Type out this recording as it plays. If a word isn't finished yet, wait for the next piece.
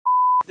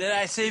Did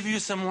I save you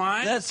some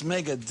wine? Let's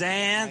make a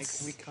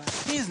dance. Mike,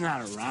 He's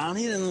not around.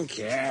 He doesn't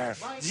care.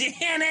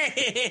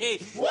 Jenny!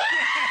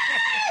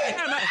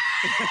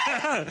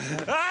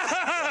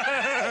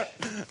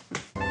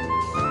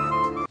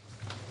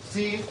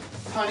 Steve,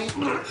 honey.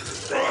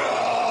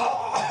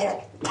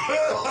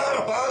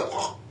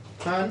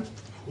 Son?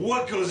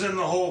 What goes in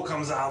the hole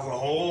comes out of the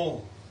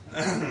hole.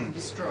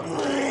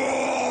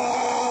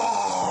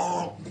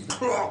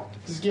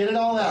 Just get it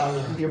all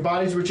out. Your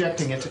body's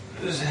rejecting it.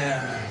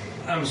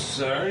 I'm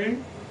sorry.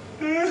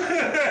 Come here.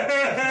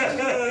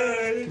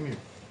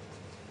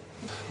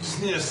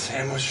 Just need a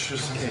sandwich or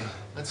something. Okay,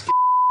 let's get.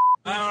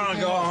 I want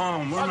to go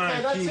home. Where are Okay,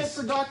 my that's keys? it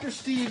for Dr.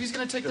 Steve. He's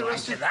going to take the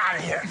rest of Get out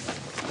of here.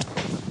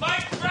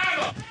 Mike,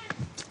 grab him!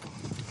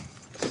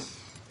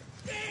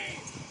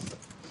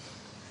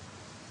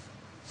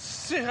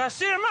 See you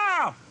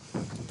tomorrow.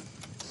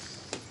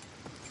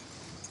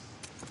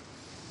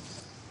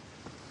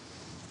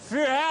 For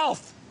your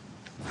health.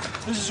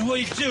 This is what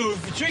you do.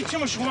 If you drink too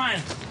much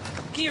wine,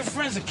 get your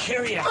friends to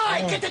carry you home.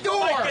 Mike, get the door!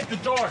 Mike, get the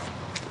door.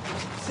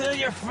 Tell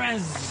your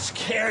friends to just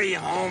carry you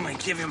home and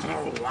give you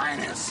more wine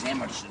and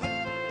sandwiches.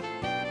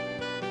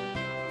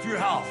 For your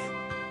health.